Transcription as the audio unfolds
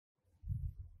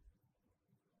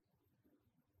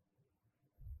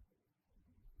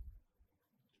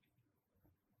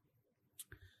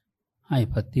ให้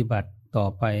ปฏิบัติต่อ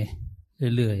ไป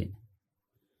เรื่อย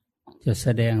ๆจะแส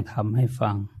ดงธรรมให้ฟั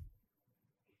ง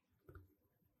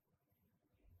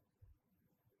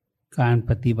การป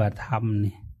ฏิบัติธรรม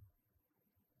นี่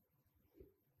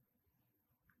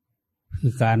คื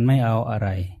อการไม่เอาอะไร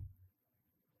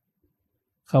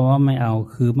คำว่าไม่เอา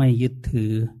คือไม่ยึดถื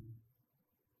อ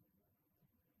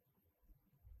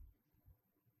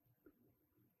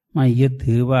ไม่ยึด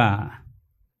ถือว่า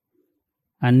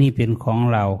อันนี้เป็นของ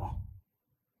เรา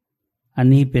อัน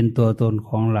นี้เป็นตัวตนข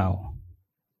องเรา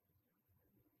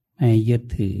ไม่ยึด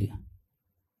ถือ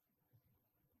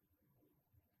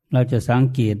เราจะสัง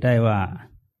เกตได้ว่า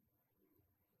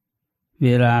เว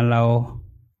ลาเรา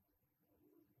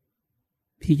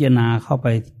พิจารณาเข้าไป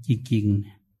จริง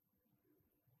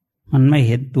ๆมันไม่เ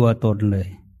ห็นตัวตนเลย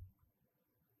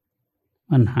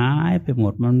มันหายไปหม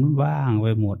ดมันว่างไป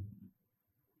หมด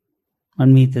มัน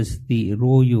มีแต่สติ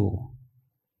รู้อยู่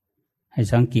ให้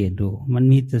สังเกตดูมัน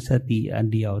มีแต่สติอัน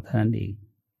เดียวเท่านั้นเอง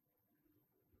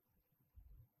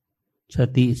ส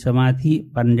ติสมาธิ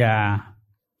ปัญญา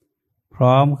พ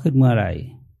ร้อมขึ้นเมื่อไหร่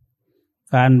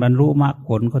การบรรลุมรรคผ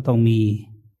ลก็ต้องมี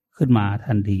ขึ้นมา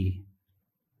ทันที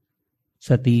ส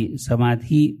ติสมา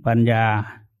ธิปัญญา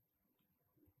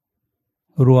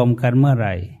รวมกันเมื่อไห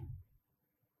ร่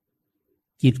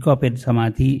จิตก็เป็นสมา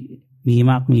ธิมี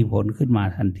มรรคมีผลขึ้นมา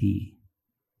ทันที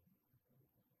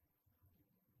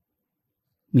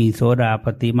มีโสดาป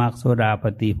ฏิมรรคโสดาป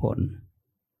ฏิผล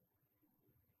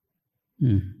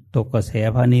ตกกระแส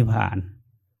พระนิพพาน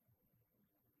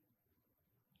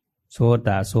โสต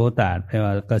แปลว่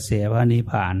ากระแสพระนิพ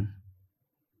พาน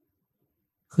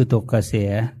คือตกกระแส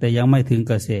แต่ยังไม่ถึง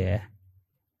กระแส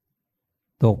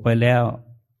ตกไปแล้ว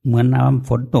เหมือนน้ำฝ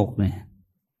นตกเนี่ย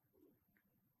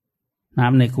น้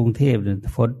ำในกรุงเทพเนี่ย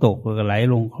ฝนตกก็ไหล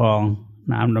ลงคลอง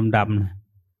น้ำดำๆ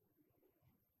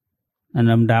อัน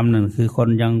ดำๆนั่นคือคน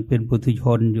ยังเป็นปุถุช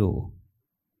นอยู่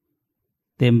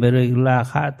เต็มไปด้วยรา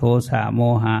คะโทสะโม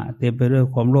หะเต็มไปด้วย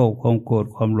ความโลภความโกรธ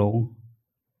ความหลง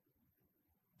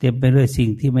เต็มไปด้วยสิ่ง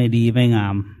ที่ไม่ดีไม่งา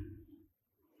ม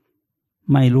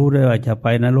ไม่รู้ด้วยว่าจะไป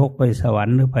นรกไปสวรร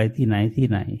ค์หรือไปที่ไหนที่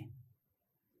ไหน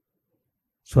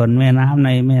ส่วนแม่น้ำใน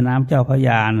แม่น้ำเจ้าพระย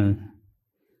าเนี่ย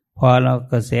พอเรา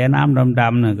กระแสน้ำด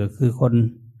ำๆเนี่ยก็คือคน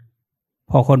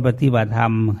พอคนปฏิบัติธรร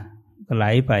มก็ไหล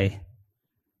ไป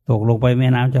ตกลงไปแม่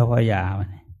น้ำเจ้าพระยา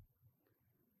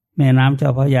แม่น้ำเจ้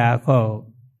าพระยาก็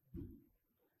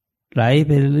ไหลไ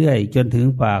ปเรื่อยจนถึง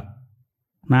ปาก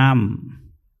น้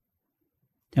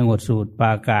ำจังหวัดสมุทรปร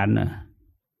าการน่ะ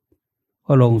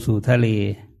ก็ลงสู่ทะเล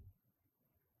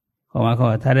ขอมาขอ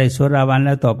ถ้าได้โสดาบันแ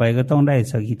ล้วต่อไปก็ต้องได้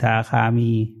สกิทาคา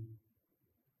มี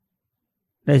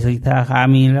ได้สกิทาคา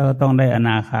มีแล้วก็ต้องได้อน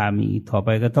าคามีต่อไป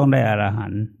ก็ต้องได้อรหั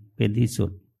นต์เป็นที่สุ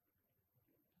ด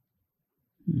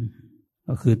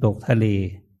ก็คือตกทะเล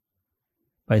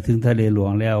ไปถึงทะเลหลว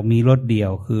งแล้วมีรถเดียว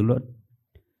คือรถ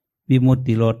วิมุต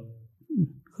ติรถ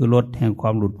คือรถแห่งคว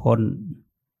ามหลุดพ้น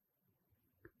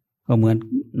ก็เหมือน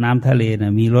น้ำทะเลน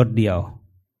ะมีรถเดียว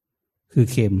คือ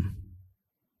เค็ม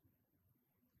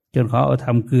จนเขาเอาท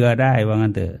ำเกลือได้ว่า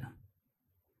งั้นเถอะ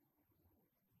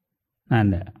นั่น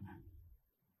แหละ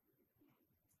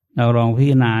เราลองพิ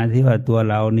จารณาที่ว่าตัว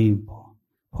เรานี่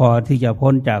พอที่จะ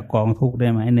พ้นจากกองทุกข์ได้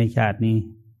ไหมในชาตินี้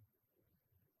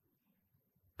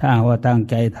ถ้าว่าตั้ง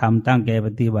ใจทำตั้งใจป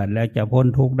ฏิบัติแล้วจะพ้น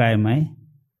ทุกข์ได้ไหม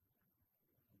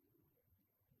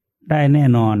ได้แน่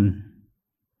นอน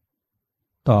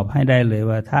ตอบให้ได้เลย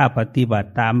ว่าถ้าปฏิบัติ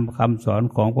ตามคำสอน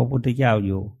ของพระพุทธเจ้าอ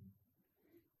ยู่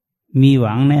มีห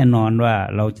วังแน่นอนว่า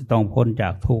เราจะต้องพ้นจา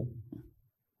กทุกข์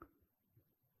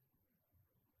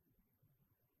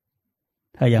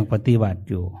ถ้ายังปฏิบัติ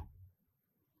อยู่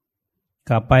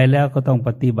กลับไปแล้วก็ต้องป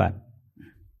ฏิบัติ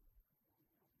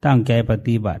ตั้งใจป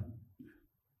ฏิบัติ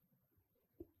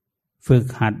ฝึก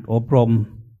หัดอบรม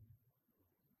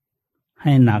ใ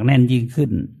ห้หนักแน่นยิ่งขึ้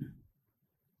น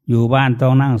อยู่บ้านต้อ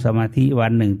งนั่งสมาธิวั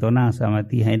นหนึ่งต้องนั่งสมา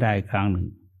ธิให้ได้ครั้งหนึ่ง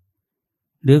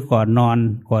หรือก่อนนอน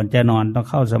ก่อนจะนอนต้อง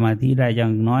เข้าสมาธิได้อย่า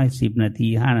งน้อย10 นาที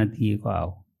5 นาทีก็เอา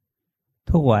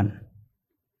ทุกวัน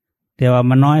แต่ว่า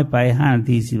มันน้อยไป5 นา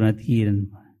ที10 นาทีนั่น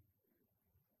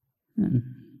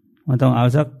มันต้องเอา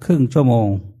สักครึ่งชั่วโมง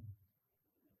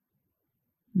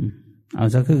เอา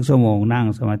สักครึ่งชั่วโมงนั่ง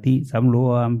สมาธิสำร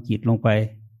วมจิตลงไป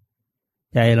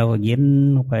ใจเราก็เย็น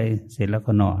ลงไปเสร็จแล้ว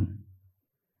ก็นอน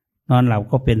หลับ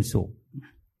ก็เป็นสุข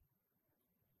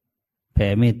แผ่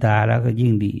เมตตาแล้วก็ยิ่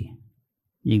งดี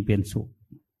ยิ่งเป็นสุข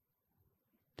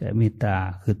แต่เมตตา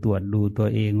คือตรวจดูตัว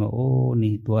เองว่าโอ้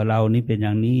นี่ตัวเรานี่เป็นอย่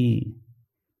างนี้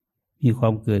มีควา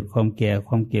มเกิดความแก่ค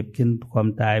วามเก็บขึ้นความ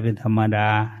ตายเป็นธรรมดา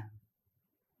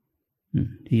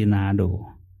ที่นาดู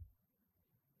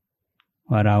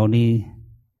ว่าเรานี่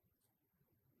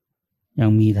ยั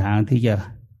งมีทางที่จะ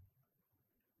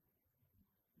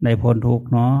ได้พ้นทุกข์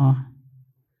เนาะ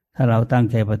ถ้าเราตั้ง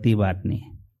ใจปฏิบัตินี่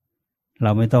เร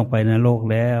าไม่ต้องไปนรก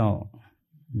แล้ว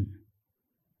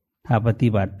ถ้าปฏิ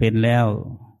บัติเป็นแล้ว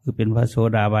คือเป็นพระโส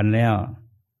ดาบันแล้ว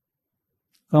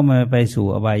ก็ไม่ไปสู่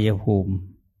อบายภูมิ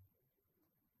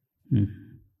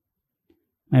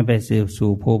ไม่ไป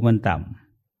สู่ภูมิมันต่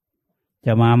ำจ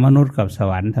ะมามนุษย์กับส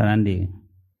วรรค์เท่านั้นเอง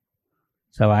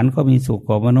สวรรค์ก็มีสุขก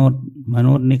ว่ามนุษย์ม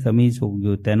นุษย์นี่ก็มีสุขอ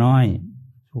ยู่แต่น้อย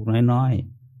สุขน้อย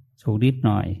ๆสุขนิดห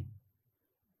น่อย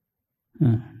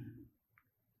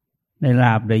ได้ล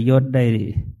าภได้ยศได้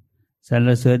สรร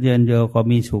เสริญเยินยอก็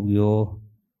มีสุขอยู่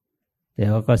แต่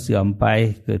ว่าก็เสื่อมไป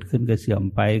เกิดขึ้นก็เสื่อม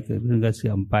ไปเกิดขึ้นก็เสื่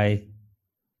อมไป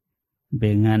เป็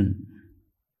นงั้น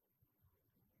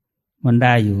มันไ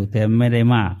ด้อยู่แต่ไม่ได้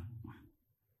มาก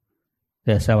แ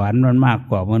ต่สวรรค์มันมาก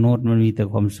กว่ามนุษย์มันมีแต่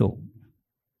ความสุข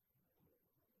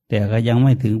แต่ก็ยังไ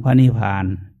ม่ถึงพระนิพพาน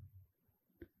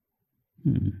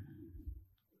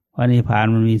พระนิพพาน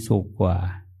มันมีสุขกว่า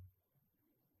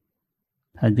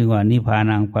ท่านจึงว่านิพพา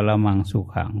นังปรมังสุ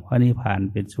ขังพระนิพพาน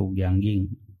เป็นสุขอย่างยิ่ง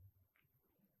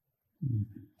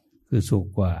คือสุข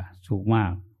กว่าสุขมา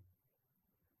ก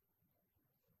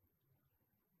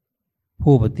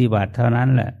ผู้ปฏิบัติเท่านั้น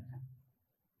แหละ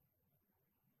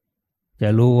จะ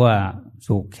รู้ว่า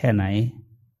สุขแค่ไหน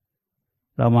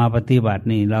เรามาปฏิบัติ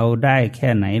นี่เราได้แค่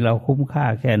ไหนเราคุ้มค่า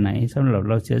แค่ไหนสำหรับเ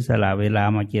ราเสียสละเวลา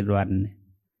มา7 วัน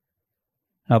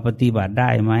เราปฏิบัติได้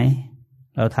ไหม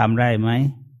เราทำได้ไหม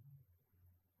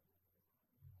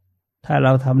ถ้าเร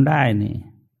าทำได้นี่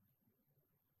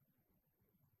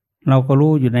เราก็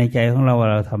รู้อยู่ในใจของเราว่า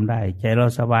เราทำได้ใจเรา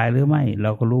สบายหรือไม่เร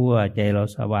าก็รู้ว่าใจเรา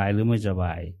สบายหรือไม่สบ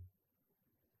าย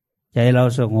ใจเรา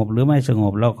สงบหรือไม่สง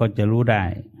บเราก็จะรู้ได้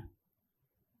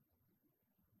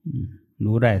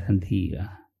ทันที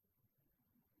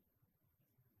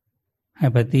ให้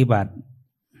ปฏิบัติ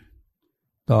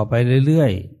ต่อไปเรื่อ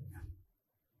ย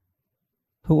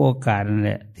ๆทุกโอกาสนั่นแ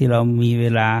หละที่เรามีเว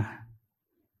ลา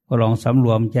ก็ลองสำร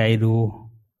วมใจดู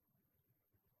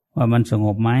ว่ามันสง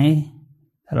บไหม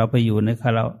ถ้าเราไปอยู่ใน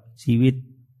ชีวิต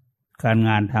การง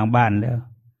านทางบ้านแล้ว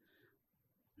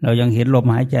เรายังเห็นลม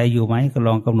หายใจอยู่ไหมก็ล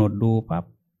องกำหนดดูปั๊บ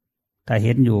ถ้าเ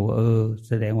ห็นอยู่แ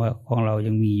สดงว่าของเรา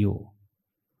ยังมีอยู่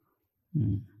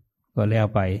ก็แล้ว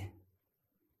ไป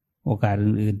โอกาส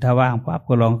อื่นๆถ้าว่างปั๊บ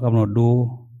ก็ลองกำหนดดู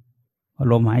ว่า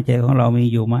ลมหายใจของเรามี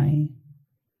อยู่ไหม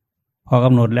พอก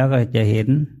ำหนดแล้วก็จะเห็น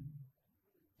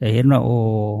ว่าโอ้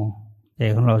ใจ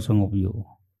ของเราสงบอยู่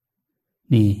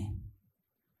นี่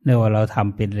เรียกว่าเราท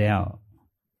ำเป็นแล้ว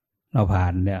เราผ่า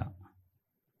นแล้ว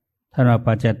ถ้าเรา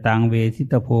ปัจจตังเวทิ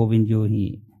ตโพวินยูหิ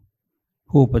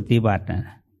ผู้ปฏิบัติ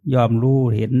ยอมรู้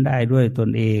เห็นได้ด้วยตน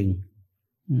เอง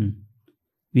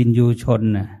วินยูชน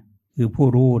คือผู้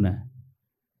รู้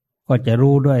ก็จะ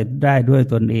รู้ได้ด้วย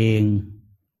ตนเอง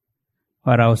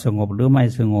ว่าเราสงบหรือไม่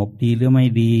สงบดีหรือไม่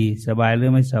ดีสบายหรือ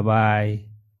ไม่สบาย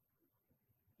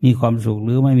มีความสุขห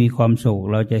รือไม่มีความสุข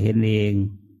เราจะเห็นเอง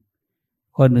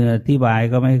คนอื่นอธิบาย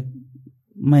ก็ไ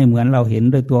ม่เหมือนเราเห็น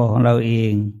ด้วยตัวของเราเอ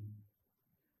ง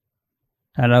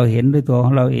ถ้าเราเห็นด้วยตัวข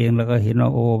องเราเองเราก็เห็นว่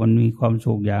าโอ้มันมีความ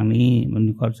สุขอย่างนี้มัน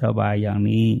มีความสบายอย่าง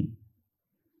นี้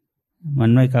มัน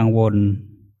ไม่กังวล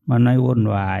มันไม่วุ่น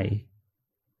วาย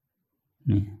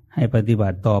นี่ให้ปฏิบั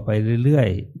ติต่อไปเรื่อย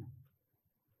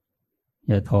ๆอ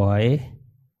ย่าถอย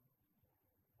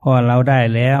พอเราได้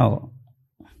แล้ว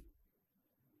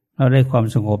เราได้ความ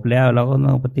สงบแล้วเราก็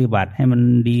ต้องปฏิบัติให้มัน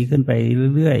ดีขึ้นไป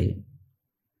เรื่อย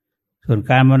ๆส่วน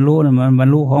การบรรลุมันบร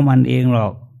รลุของมันเองหรอ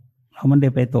กเราไม่ได้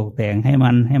ไปตกแต่งให้มั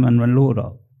นบรรลุหรอ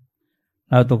ก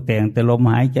เราตกแต่งแต่ลม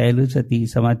หายใจหรือสติ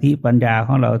สมาธิปัญญาข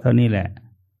องเราเท่านี้แหละ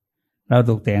เรา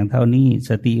ตกแต่งเท่านี้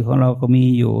สติของเราก็มี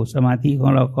อยู่สมาธิขอ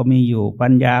งเราก็มีอยู่ปั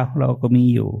ญญาของเราก็มี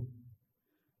อยู่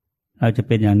เราจะเ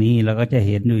ป็นอย่างนี้เราก็จะเ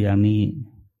ห็นอยู่อย่างนี้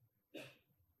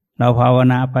เราภาว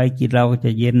นาไปจิตเราก็จ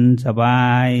ะเย็นสบา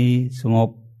ยสงบ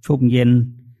ชุ่มเย็น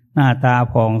หน้าตา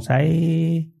ผ่องใส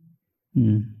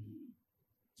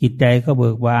จิตใจก็เบิ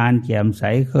กบานแจ่มใส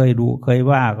เคยรู้เคย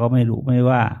ว่าก็ไม่รู้ไม่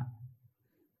ว่า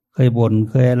เคยบ่น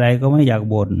เคยอะไรก็ไม่อยาก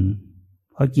บ่น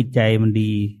เพราะจิตใจมัน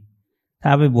ดีถ้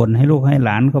าไปบ่นให้ลูกให้หล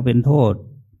านก็เป็นโทษ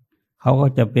เขาก็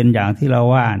จะเป็นอย่างที่เรา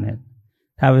ว่าเนี่ย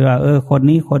ถ้าไปว่าคน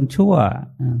นี้คนชั่ว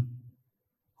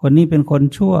คนนี้เป็นคน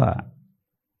ชั่ว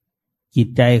จิต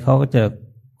ใจเขาก็จะ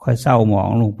ค่อยเศร้าหมอง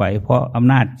ลงไปเพราะอ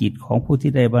ำนาจจิตของผู้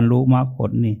ที่ได้บรรลุมรรคผ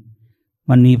ลนี่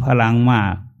มันมีพลังมา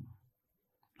ก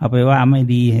เอาไปว่าไม่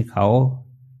ดีให้เข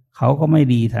าก็ไม่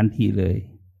ดีทันทีเลย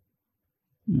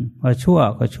ว่าชั่ว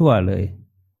ก็ชั่วเลย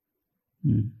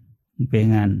เป็น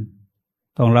งั้น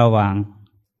ต้องระวัง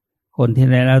คนที่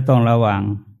ได้แล้วต้องระวัง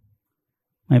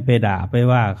ไม่ไปด่าไป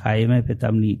ว่าใครไม่ไปต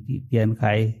ำหนิติเตียนใคร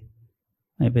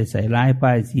ไม่ไปใส่ร้ายป้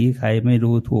ายสีใครไม่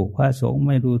ดูถูกพระสงฆ์ไ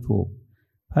ม่ดูถูก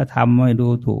พระธรรมไม่ดู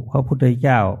ถูกพระพุทธเ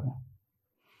จ้า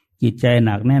จิตใจห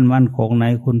นักแน่นมั่นคงใน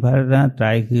คุณพระรัตนต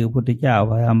รัยคือพุทธเจ้า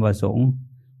พระธรรมพระสงฆ์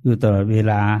อยู่ตลอดเว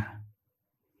ลา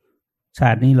ชา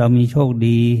ตินี้เรามีโชค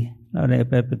ดีเราได้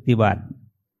ไปปฏิบัติ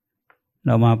เร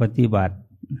ามาปฏิบัติ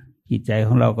จิตใจข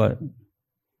องเราก็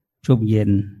ชุ่มเย็น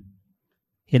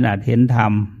เห็นอาจเห็นธรร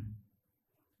ม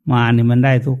มานี่มันไ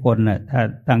ด้ทุกคนแหละถ้า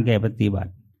ตั้งใจปฏิบั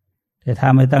ติแต่ถ้า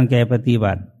ไม่ตั้งใจปฏิ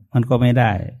บัติมันก็ไม่ไ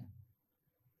ด้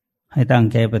ให้ตั้ง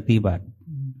ใจปฏิบัติ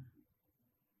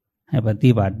ให้ปฏิ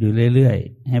บัติอยู่เรื่อย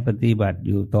ๆให้ปฏิบัติอ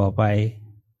ยู่ต่อไป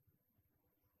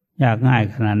ยากง่าย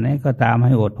ขนาดไหนก็ตามใ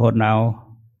ห้อดทนเอา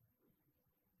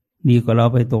ดีกว่าเรา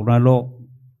ไปตกนรก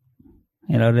ใ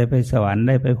ห้เราได้ไปสวรรค์ไ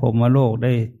ด้ไปพรหมโลกไ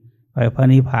ด้ไปพระ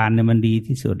นิพพานเนี่ยมันดี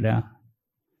ที่สุดแล้ว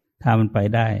ถ้ามันไป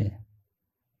ได้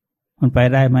มันไป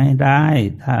ได้ไหมได้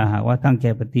ถ้าหากว่าตั้งใจ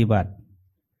ปฏิบัติ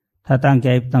ถ้าตั้งใจ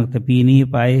ตั้งแต่ปีนี้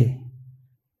ไป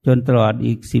จนตลอด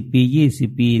อีก10 ปี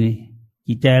20 ปีนี่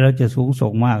จิตใจเราจะสูง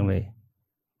ส่งมากเลย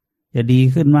จะดี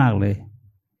ขึ้นมากเลย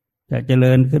จะเจ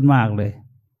ริญขึ้นมากเลย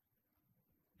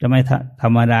จะไม่ธร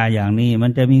รมดาอย่างนี้มั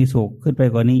นจะมีสุขขึ้นไป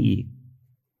กว่านี้อีก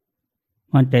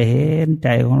มันจะเห็นใจ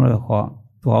ของเรา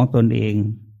ของตนเอง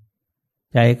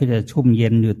ใจก็จะชุ่มเย็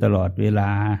นอยู่ตลอดเวลา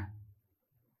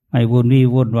ไม่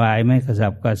วุ่นวายไม่กระสั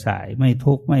บกระส่ายไม่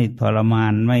ทุกข์ไม่ทรมา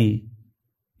นไม่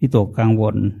วิตกกังว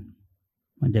ล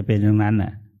มันจะเป็นอย่างนั้นน่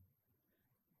ะ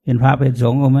เป็นพระเป็นส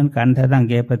งฆ์ก็เหมือนกันถ้าตั้ง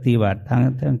ใจปฏิบัติ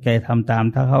ตั้งใจทำตาม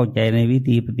ถ้าเข้าใจในวิ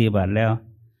ธีปฏิบัติแล้ว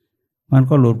มัน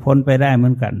ก็หลุดพ้นไปได้เหมื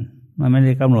อนกันมันไม่ไ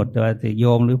ด้กำหนดแต่โย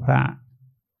มหรือพระ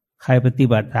ใครปฏิ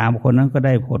บัติตามคนนั้นก็ไ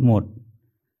ด้ผลหมด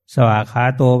สวากขา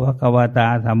โตภควตา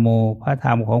ธัมโมพระธร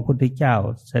รมของพุทธเจ้า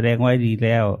แสดงไว้ดีแ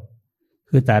ล้ว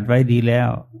คือตรัสไว้ดีแล้ว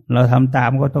เราทำตา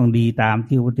มก็ต้องดีตาม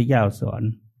ที่พุทธเจ้าสอน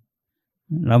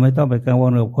เราไม่ต้องไปกังว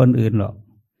ลกับคนอื่นหรอก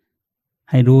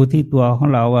ให้ดูที่ตัวของ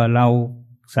เราว่าเรา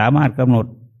สามารถกำหนด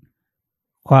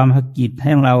ความจิตใ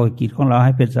ห้เราจิตของเราใ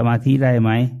ห้เป็นสมาธิได้ไห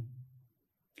ม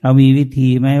เรามีวิธี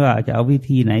ไหมว่าจะเอาวิ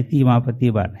ธีไหนที่มาปฏิ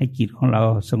บัติให้จิตของเรา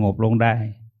สงบลงได้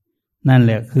นั่นแห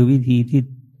ละคือวิธีที่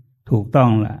ถูกต้อง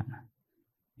ล่ะ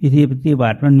วิธีปฏิบั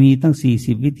ติมันมีตั้ง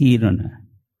40 วิธีนั่นนะ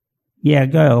แยก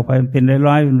ย่อยออกไปเป็น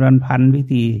ร้อยๆเป็นพันวิ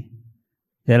ธี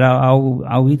แต่เราเ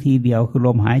อาวิธีเดียวคือล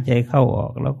มหายใจเข้าออ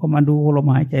กเราก็มาดูลม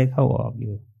หายใจเข้าออกอ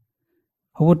ยู่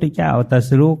พระพุทธเจ้าตรัส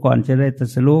รู้ก่อนจะได้ตรั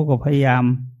สรู้ก็พยายาม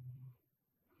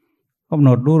กำหน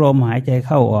ดดูลมหายใจเ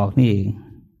ข้าออกนี่เอง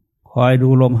คอยดู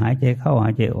ลมหายใจเข้าหา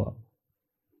ยใจออก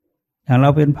อย่างเรา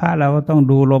เป็นพระเราก็ต้อง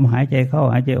ดูลมหายใจเข้า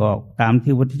หายใจออกตาม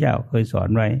ที่พระพุทธเจ้าเคยสอน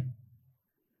ไว้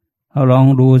เราลอง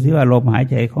ดูซิว่าลมหาย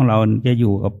ใจของเราจะอ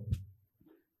ยู่กับ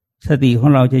สติขอ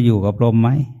งเราจะอยู่กับลมไหม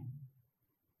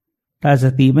ถ้าส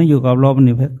ติไม่อยู่กับลม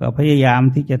นี่ก็พยายาม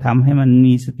ที่จะทำให้มัน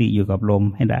มีสติอยู่กับลม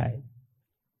ให้ได้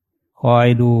คอย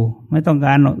ดูไม่ต้องก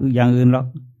ารอย่างอื่นหรอก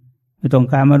ไม่ต้อง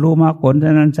การมารู้มากผลเท่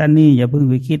านั้นชั้นนี้อย่าเพิ่ง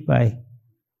ไปคิดไป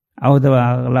เอาแต่ว่า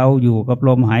เราอยู่กับล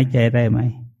มหายใจได้ไหม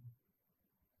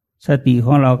สติข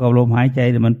องเรากับลมหายใจ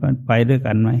มันไปด้วย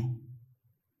กันไหม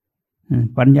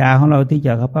ปัญญาของเราที่จ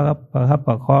ะประคับป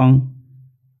ระคอง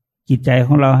จิตใจข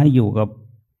องเราให้อยู่กับ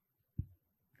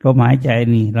ลมหายใจ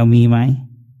นี่เรามีไหม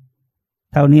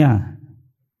เท่านี้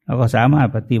เราก็สามารถ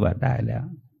ปฏิบัติได้แล้ว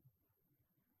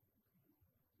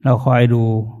เราคอย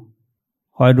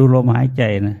ดูลมหายใจ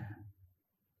นะ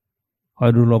คอย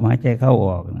ดูลมหายใจเข้าอ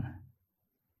อกนะ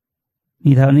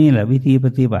มีเท่านี้แหละวิธีป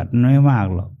ฏิบัติน้อยมาก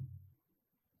หรอก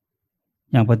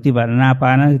อย่างปฏิบัติอานาปา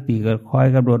นสติก็คอย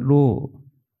กำหนดรู้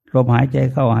ลมหายใจ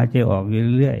เข้าหายใจออกอยู่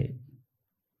เรื่อย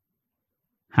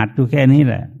ๆหัดดูแค่นี้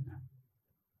แหละ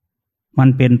มัน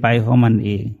เป็นไปของมันเอ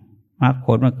งมรรคผ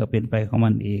ลมันก็เป็นไปของมั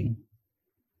นเอง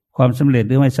ความสำเร็จห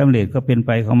รือไม่สำเร็จก็เป็นไ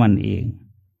ปของมันเอง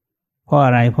เพราะอ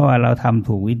ะไรเพราะว่าเราทำ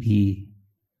ถูกวิธี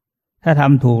ถ้าท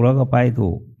ำถูกเราก็ไป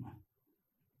ถูก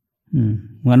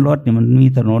เหมือนรถเนี่ยมันมี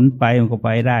ถนนไปมันก็ไป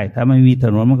ได้ถ้าไม่มีถ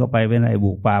นนมันก็ไปไม่ได้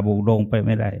บุกป่าบุกดงไปไ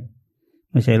ม่ได้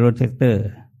ไม่ใช่รถแท็กเตอร์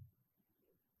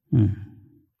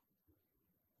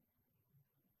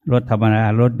รถธรรมดา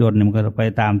รถยนต์มันก็ไป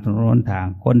ตามถนนทาง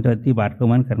คนปฏิบัติก็เ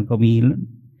หมือนกันก็มี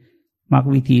มรรค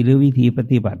วิธีหรือวิธีป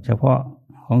ฏิบัติเฉพาะ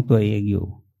ของตัวเองอยู่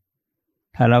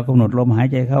ถ้าเรากำหนดลมหาย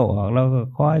ใจเข้าออกเราก็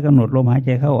คอยกำหนดลมหายใจ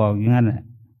เข้าออกอย่างนั้นแหละ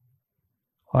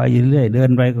คอยอยู่เรื่อยเดิน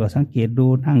ไปก็สังเกตดู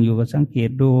นั่งอยู่ก็สังเกต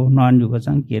ดูนอนอยู่ก็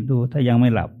สังเกตดูถ้ายังไม่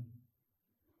หลับ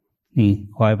นี่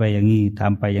คอยไปอย่างนี้ท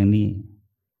ำไปอย่างนี้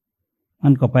มั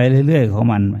นก็ไปเรื่อยๆของ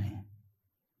มันไป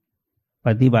ป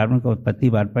ฏิบัติมันก็ปฏิ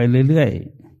บัติไปเรื่อย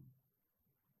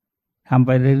ๆทำไป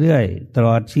เรื่อยๆตล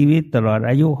อดชีวิตตลอด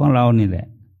อายุของเรานี่แหละ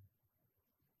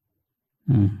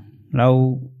เรา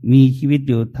มีชีวิต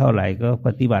อยู่เท่าไหร่ก็ป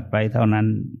ฏิบัติไปเท่านั้น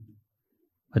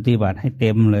ปฏิบัติให้เ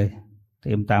ต็มเลยเ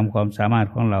ต็มตามความสามารถ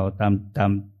ของเรา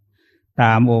ต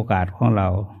ามโอกาสของเรา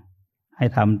ให้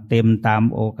ทำเต็มตาม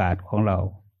โอกาสของเรา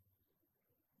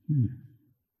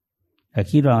แต่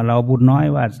คิดว่าเราบุญน้อย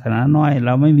วาสนาน้อยเร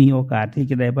าไม่มีโอกาสที่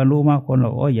จะได้บรรลุมรรคผลหร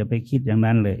อกโอ้ยอย่าไปคิดอย่าง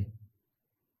นั้นเลย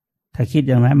ถ้าคิด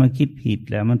อย่างนั้นมันคิดผิด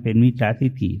แล้วมันเป็นมิจฉาทิ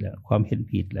ฏฐิแล้วความเห็น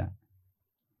ผิดแล้ว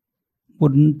บุ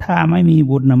ญถ้าไม่มี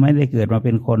บุญนะไม่ได้เกิดมาเ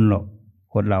ป็นคนหรอก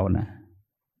คนเรานะ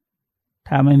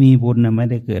ถ้าไม่มีบุญนะไม่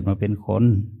ได้เกิดมาเป็นคน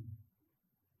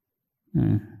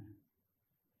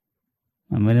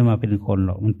มันไม่ได้มาเป็นคนห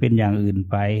รอกมันเป็นอย่างอื่น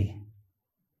ไป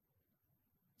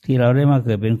ที่เราได้มาเ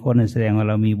กิดเป็นคนแสดงว่า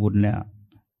เรามีบุญแล้ว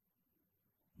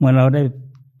เมื่อเราได้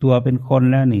ตัวเป็นคน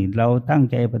แล้วนี่เราตั้ง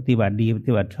ใจปฏิบัติดีป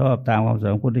ฏิบัติชอบตามคำสอ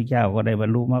นของพระพุทธเจ้าก็ได้บร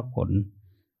รลุมรรคผล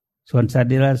ส่วนสัตว์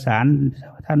เดรัจฉาน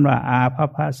ท่านว่าอาภั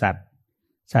พสัต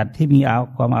ว์ที่มี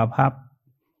ความอาภัพ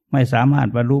ไม่สามารถ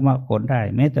บรรลุมรรคผลได้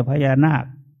แม้แต่พญานาค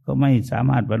ก็ไม่สา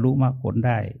มารถบรรลุมรรคผลไ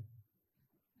ด้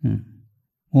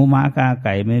หมูหมากาไ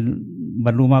ก่ไม่บ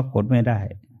รรลุมรรคผลไม่ได้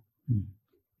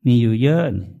มีอยู่เยอะ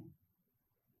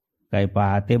ไก่ป่า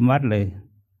เต็มวัดเลย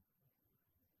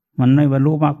มันไม่บรร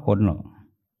ลุมรรคผลหรอก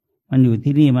มันอยู่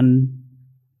ที่นี่มัน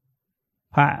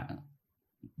พระ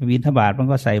บิณฑบาตมัน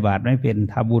ก็ใส่บาตรไม่เป็น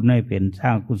ทำบุญไม่เป็นสร้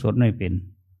างกุศลไม่เป็น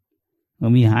มั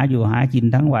นมีหาอยู่หากิน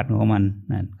ทั้งวันของมัน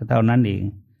นั่นก็เท่านั้นเอง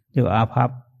เจ้าอาภัพ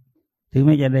ถึงไ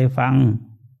ม่จะได้ฟัง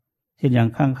เช่นอย่าง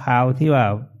ข้างคาวที่ว่า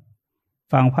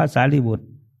ฟังพระสารีบุตร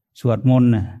สวดมน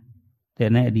ต์นะแต่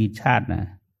ในอดีตชาตินะ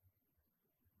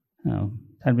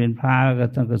ท่านเป็นพระก็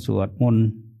ต้องสวดมนต์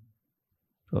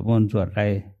สวดอะไร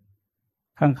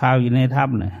ข้างคาวอยู่ในถ้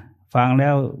ำนะฟังแล้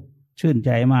วชื่นใ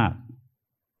จมาก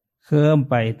เคลิ้ม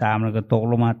ไปตามแล้วก็ตก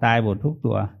ลงมาตายหมดทุก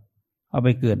ตัวเอาไป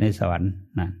เกิดในสวรรค์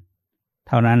นั่นเ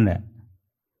ท่านั้นแหละ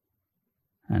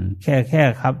แค่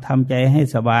ครับทำใจให้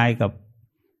สบายกับ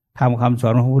ทำคำสอ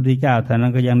นของพระพุทธเจ้าเท่านั้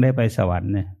นก็ยังได้ไปสวรร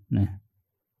ค์เนี่ยนะ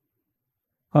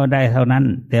ก็ได้เท่านั้น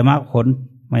แต่มรรคผล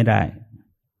ไม่ได้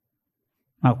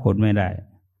มรรคผลไม่ได้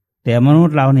แต่มนุษ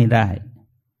ย์เรานี่ได้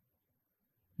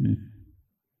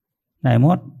ได้หม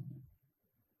ด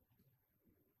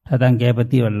ถ้าตั้งใจป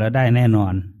ฏิบัติแล้วได้แน่นอ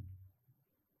น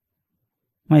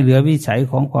ไม่เหลือวิสัย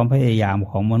ของความพยายาม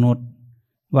ของมนุษย์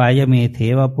วายเมเถ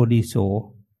วปุริโส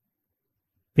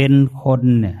เป็นคน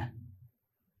เนี่ย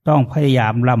ต้องพยายา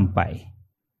มล่ำไป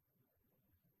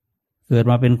เกิด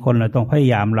มาเป็นคนเราต้องพย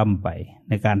ายามล่ำไปใ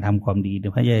นการทำความดี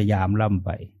พยายามล่ำไป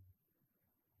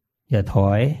อย่าถ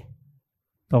อย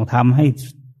ต้องทำให้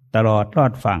ตลอดรอ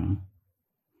ดฝั่ง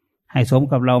ให้สม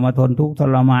กับเรามาทนทุกข์ท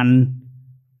รมาน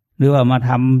หรือว่ามาท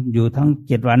ำอยู่ทั้ง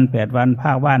7 วัน 8 วันภ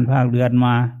าคบ้านภาคเรือนม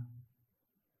า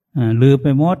ลืมไป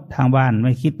หมดทางบ้านไ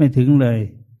ม่คิดไม่ถึงเลย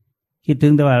คิดถึ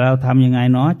งแต่ว่าเราทำยังไง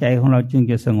เนาะใจของเราจึง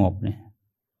จะสงบเนี่ย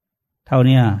เท่า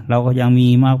นี้เราก็ยังมี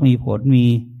มรรคมีผลมี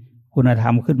คุณธร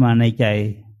รมขึ้นมาในใจ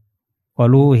ก็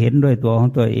รู้เห็นด้วยตัวของ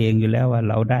ตัวเองอยู่แล้วว่า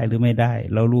เราได้หรือไม่ได้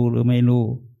เรารู้หรือไม่รู้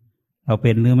เราเ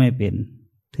ป็นหรือไม่เป็น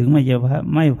ถึงไม่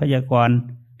พยากรณ์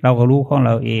เราก็รู้ของเ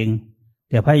ราเอง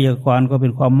แต่พยากรณ์ก็เป็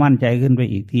นความมั่นใจขึ้นไป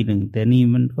อีกทีหนึ่งแต่นี่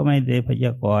มันก็ไม่ได้พย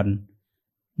ากรณ์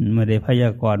ไม่ได้พย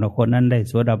ากรณ์ว่าคนนั้นได้โ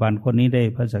สดาบันคนนี้ได้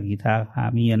พระสกิทาคา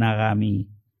มีอนาคามี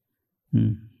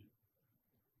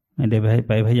ไม่ได้ไ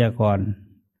ปพยากรณ์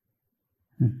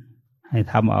ให้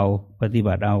ทำเอาปฏิ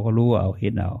บัติเอาก็รู้เอาเห็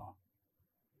นเอา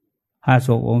พระส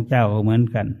งฆ์องค์เจ้าก็เหมือน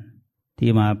กันที่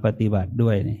มาปฏิบัติด้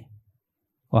วยนี่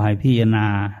ก็ให้พิจารณา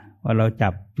ว่าเราจั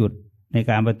บจุดใน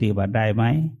การปฏิบัติได้ไหม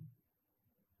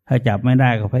ถ้าจับไม่ได้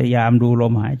ก็พยายามดูล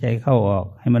มหายใจเข้าออก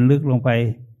ให้มันลึกลงไป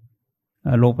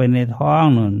ในท้อง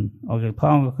นั่นออกจากท้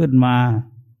องก็ขึ้นมา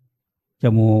จ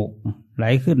มูกไหล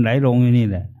ขึ้นไหลลงอยู่นี่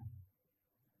แหละ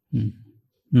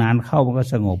นานเข้ามันก็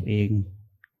สงบเอง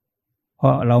เพรา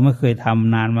ะเราไม่เคยท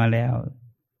ำนานมาแล้ว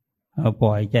เราป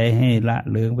ล่อยใจให้ละ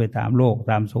เลืองไปตามโลก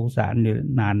ตามสงสารอยู่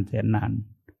นานแสนนาน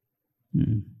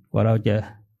กว่าเราจะ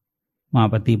มา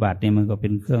ปฏิบัติเนี่ยมันก็เป็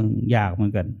นเครื่องยากเหมือ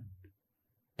นกัน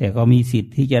แต่ก็มีสิท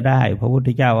ธิ์ที่จะได้พระพุทธ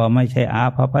เจ้าว่าไม่ใช่อา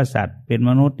ภัพสัตว์เป็น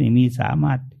มนุษย์นี่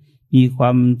มีควา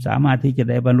มสามารถที่จะ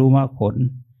ได้บรรลุมรรคผล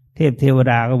เทพเทว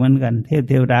ดาก็เหมือนกันเทพ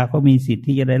เทวดาก็มีสิทธิ์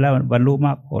ที่จะได้บรรลุมร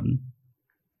รคผล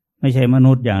ไม่ใช่ม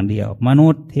นุษย์อย่างเดียวมนุ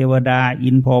ษย์เทวดา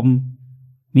อินทร์พรหม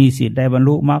มีสิทธิ์ได้บรร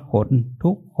ลุมรรคผล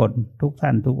ทุกคนทุกท่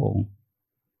านทุกองค์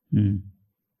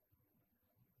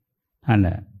นั่นแหล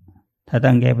ะถ้า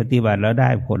ตั้งใจปฏิบัติแล้วได้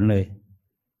ผลเลย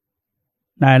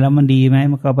ได้แล้วมันดีไหม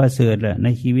มันก็ประเสริฐแหละใน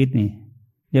ชีวิตนี่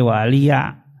เรียกว่าอริ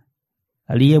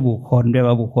ยบุคคลเรียก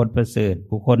ว่าบุคคลประเสริฐ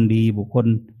บุคคลดีบุคคล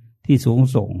ที่สูง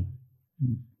ส่ง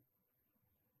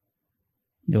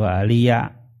เรียกว่าอริยะ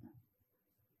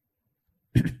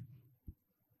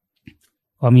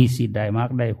ก็มีสิทธิ์ได้มรรค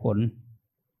ได้ผล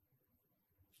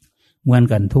เหมือน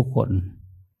กันทุกคน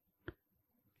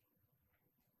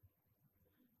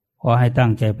ขอให้ตั้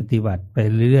งใจปฏิบัติไป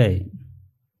เรื่อยๆ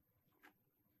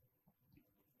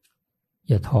อ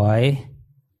ย่าถอย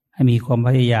ให้มีความพ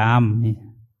ยายาม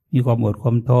มีความอดคว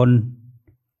ามทน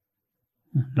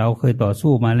เราเคยต่อ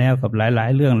สู้มาแล้วกับหลาย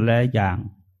ๆเรื่องหลายอย่าง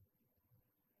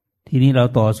ทีนี้เรา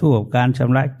ต่อสู้กับการช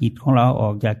ำระจิตของเราออ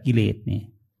กจากกิเลสนี่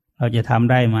เราจะท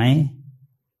ำได้ไหม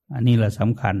อันนี้แหละส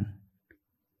ำคัญ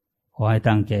ขอให้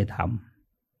ตั้งใจท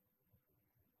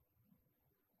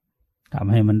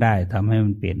ำให้มันได้ทำให้มั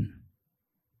นเป็น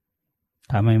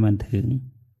ทำให้มันถึง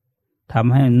ท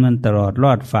ำให้มันตลอดร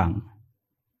อดฝั่ง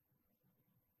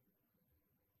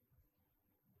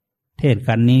เทศ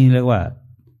กันนี้เรียกว่า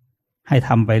ให้ท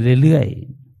ำไปเรื่อย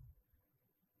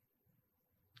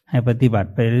ๆให้ปฏิบัติ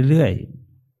ไปเรื่อย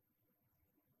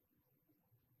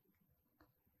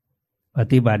ๆป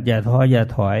ฏิบัติอย่าท้ออย่า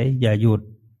ถอยอย่าหยุด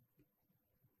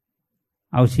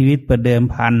เอาชีวิตประเดิม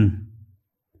พัน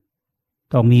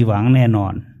ต้องมีหวังแน่นอ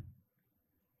น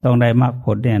ต้องได้มรรคผ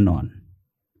ลแน่นอน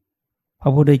พร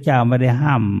ะพุทธเจ้าไม่ได้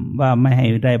ห้ามว่าไม่ให้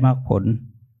ได้มรรคผล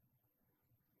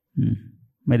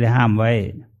ไม่ได้ห้ามไว้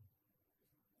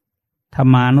ธรร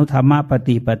มานุธรรมป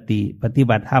ฏิ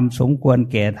บัติธรรมสมควร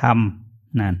แก่ธรรม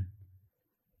นั่น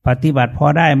ปฏิบัติพอ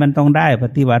ได้มันต้องได้ป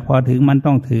ฏิบัติพอถึงมัน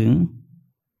ต้องถึง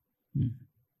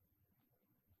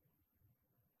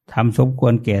ธรรมสมคว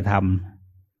รแก่ธรรม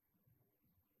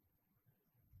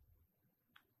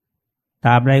ต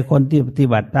ราบใดคนที่ปฏิ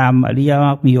บัติตามอริยมร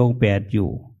รคมีองค์8อยู่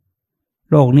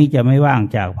โลกนี้จะไม่ว่าง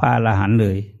จากพระอรหันต์เล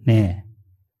ยแน่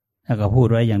ถ้าก็พูด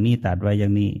ไว้อย่างนี้ตัดไว้อย่า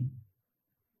งนี้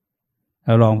เร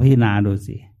าลองพิจารณาดู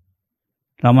สิ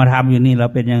เรามาทำอยู่นี่เรา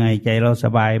เป็นยังไงใจเราส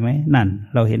บายไหมนั่น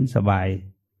เราเห็นสบาย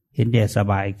เห็นใจส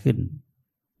บายขึ้น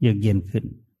เยือกเย็นขึ้น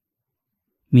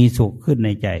มีสุขขึ้นใน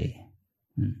ใจ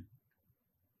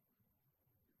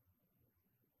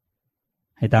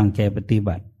ให้ตั้งใจปฏิ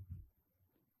บัติ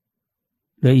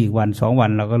เหลืออีกวัน2 วั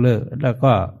นเราก็เลิกแล้ว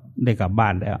ก็ได้กลับบ้า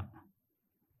นแล้ว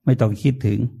ไม่ต้องคิด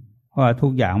ถึงเพราะทุ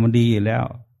กอย่างมันดีอยู่แล้ว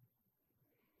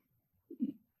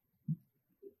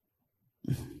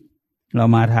เรา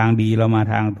มาทางดีเรามา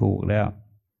ทางถูกแล้ว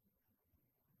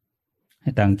ใ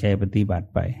ห้ตั้งใจปฏิบัติ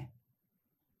ไป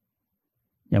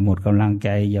อย่าหมดกำลังใจ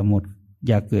อ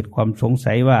ย่าเกิดความสง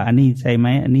สัยว่าอันนี้ใช่ไหม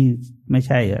อันนี้ไม่ใ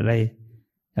ช่อะไร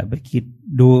อย่าไปคิด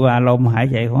ดูว่าลมหาย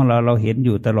ใจของเราเราเห็นอ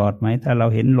ยู่ตลอดไหมถ้าเรา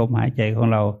เห็นลมหายใจของ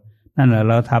เรานั่นแหละ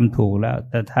เราทำถูกแล้ว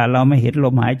แต่ถ้าเราไม่เห็นล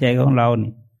มหายใจของเรา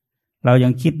นี่เรายั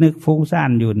งคิดนึกฟุ้งซ่า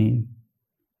นอยู่นี่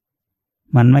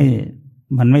มัน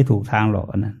ไม่ถูกทางหรอก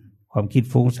นะความคิด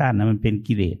ฟุ้งซ่านนะมันเป็น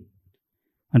กิเลส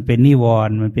มันเป็นนิวร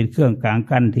ณ์มันเป็นเครื่องกลาง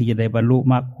กั้นที่จะได้บรรลุ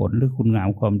มรรคผลหรือคุณงาม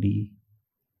ความดี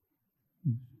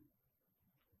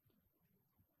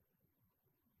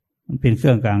มันเป็นเค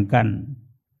รื่องกลางกั้น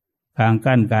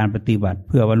การปฏิบัติเ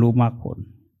พื่อบรรลุมรรคผล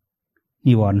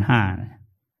นิวรณ์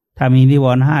5ถ้ามีนิว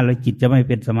รณ์5แล้วจิตจะไม่เ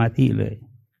ป็นสมาธิเลย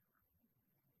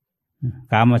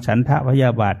กามฉันทะพยา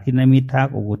บาททิฏฐิมิทธะ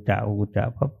อุกุจจะ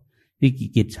พระวิกิ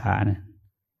กิจฉานะ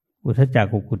อุทธัจจะ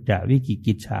กุกุจจะวิกิ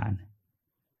กิจฉานะ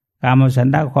กามฉัน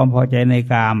ทะความพอใจใน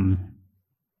กาม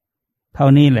เท่า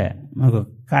นี้แหละมันก็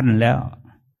กั้นแล้ว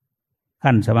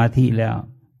กั้นสมาธิแล้ว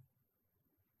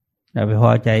อย่าไปพ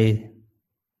อใจ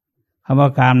คำว่า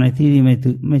กามในที่นี้ไ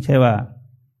ม่ใช่ว่า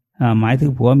หมายถึ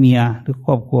งผัวเมียหรือค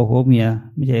รอบครัวผัวเมีย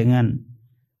ไม่ใช่งั้น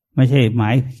ไม่ใช่หมา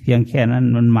ยเพียงแค่นั้น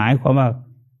มันหมายความว่า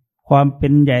ความเป็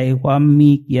นใหญ่ความมี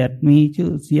เกียรติมีชื่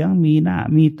อเสียงมีหน้า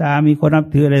มีตามีคนนับ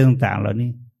ถืออะไรต่างๆเหล่า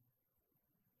นี้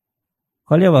เข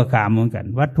าเรียกว่ากามเหมือนกัน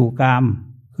วัตถุกาม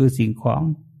คือสิ่งของ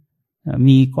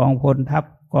มีกองพลทัพ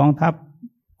กองทัพ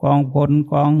กองพล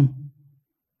กอง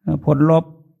พลรบ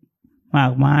มา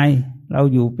กมายเรา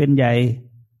อยู่เป็นใหญ่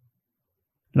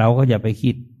เราก็อย่าไป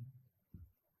คิ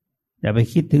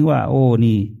ดถึงว่าโอ้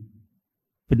นี่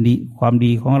เป็นดีความ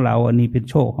ดีของเราอันนี้เป็น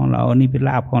โชคของเราอันนี้เป็นล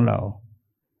าภของเรา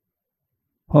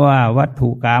เพราะว่าวัตถุ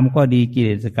กามก็ดีกิเล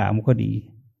สกามก็ดี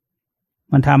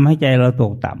มันทำให้ใจเราต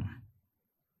กต่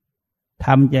ำท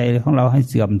ำใจของเราให้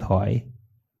เสื่อมถอย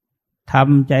ท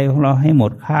ำใจของเราให้หม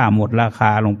ดค่าหมดราค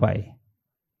าลงไป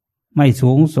ไม่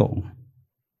สูงส่ง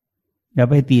อย่า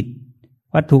ไปติด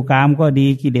วัตถุกามก็ดี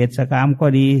กิเลสกามก็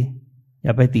ดีอย่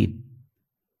าไปติด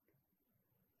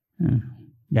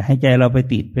อย่าให้ใจเราไป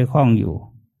ติดไปคล้องอยู่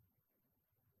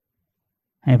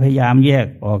ให้พยายามแยก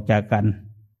ออกจากกัน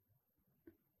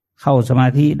เข้าสมา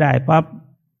ธิได้ปั๊บ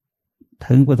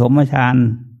ถึงปฐมฌาน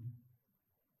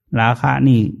ราคะ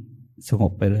นี่สง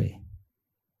บไปเลย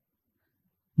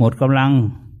หมดกำลัง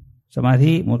สมา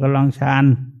ธิหมดกำลังฌาน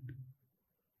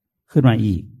ขึ้นมา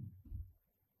อีก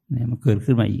เนี่ยมันเกิด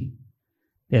ขึ้นมาอีก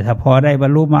แต่ถ้าพอได้บร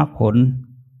รลุมรรคผล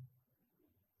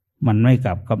มันไม่ก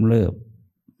ลับกำเริบ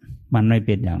มันไม่เ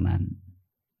ป็นอย่างนั้น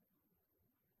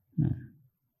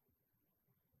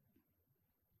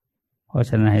เพราะ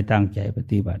ฉะนั้นให้ตั้งใจป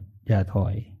ฏิบัติอย่าถอ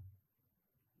ย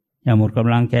อย่าหมดก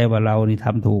ำลังใจว่าเรานี่ท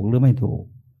ำถูกหรือไม่ถูก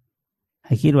ใ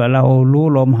ห้คิดว่าเรารู้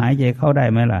ลมหายใจเข้าได้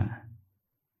ไหมล่ะ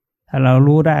ถ้าเรา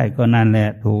รู้ได้ก็นั่นแหละ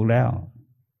ถูกแล้ว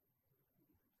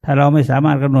ถ้าเราไม่สาม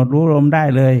ารถกำหนดรู้ลมได้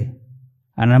เลย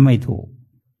อันนั้นไม่ถูก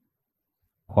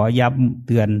ขอย้ำเ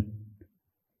ตือน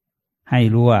ให้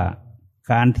รู้ว่า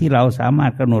การที่เราสามาร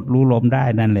ถกำหนดรู้ลมได้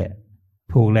นั่นแหละ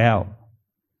ถูกแล้ว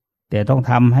แต่ต้อง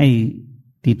ทำให้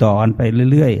ติดต่อกันไป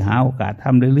เรื่อยๆหาโอกาสท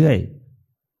ำเรื่อย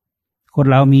ๆคน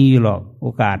เรามีอยู่หรอกโอ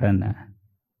กาสนั่นนะ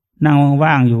นั่ง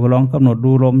ว่างๆอยู่ลองกำหนด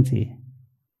ดูลมสิ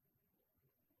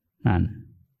นั่น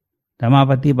แต่มา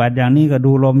ปฏิบัติอย่างนี้ก็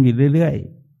ดูลมอยู่เรื่อย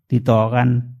ๆติดต่อกัน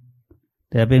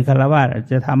แต่เป็นฆราวาสอาจ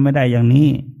จะทำไม่ได้อย่างนี้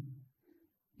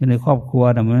อยู่ในครอบครัว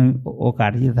แต่มันโอกาส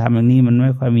ที่จะทำอย่างนี้มันไ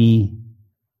ม่ค่อยมี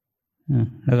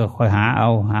แล้วก็ค่อยหา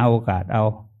โอกาสเอา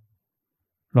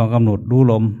ลองกำหนดดู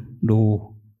ลมดู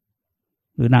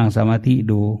หรือนั่งสมาธิ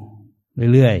ดู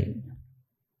เรื่อย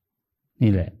ๆ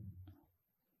นี่แหละ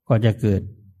ก็จะเกิด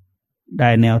ได้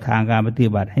แนวทางการปฏิ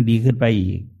บัติให้ดีขึ้นไป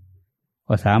อีก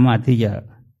ก็สามารถที่จะ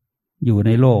อยู่ใ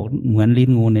นโลกเหมือนลิ้น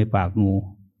งูในปากงู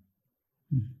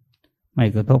ไม่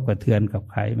กระทบกระเทือนกับ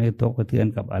ใครไม่กระทบกระเทือน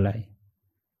กับอะไร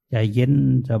ใจเย็น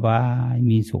สบาย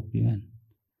มีสุขอย่างนั้น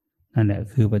นั่นแหละ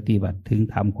คือปฏิบัติถึง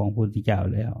ธรรมของพระพุทธเจ้า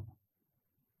แล้ว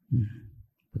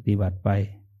ปฏิบัติไป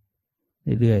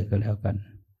เรื่อยๆก็แล้วกัน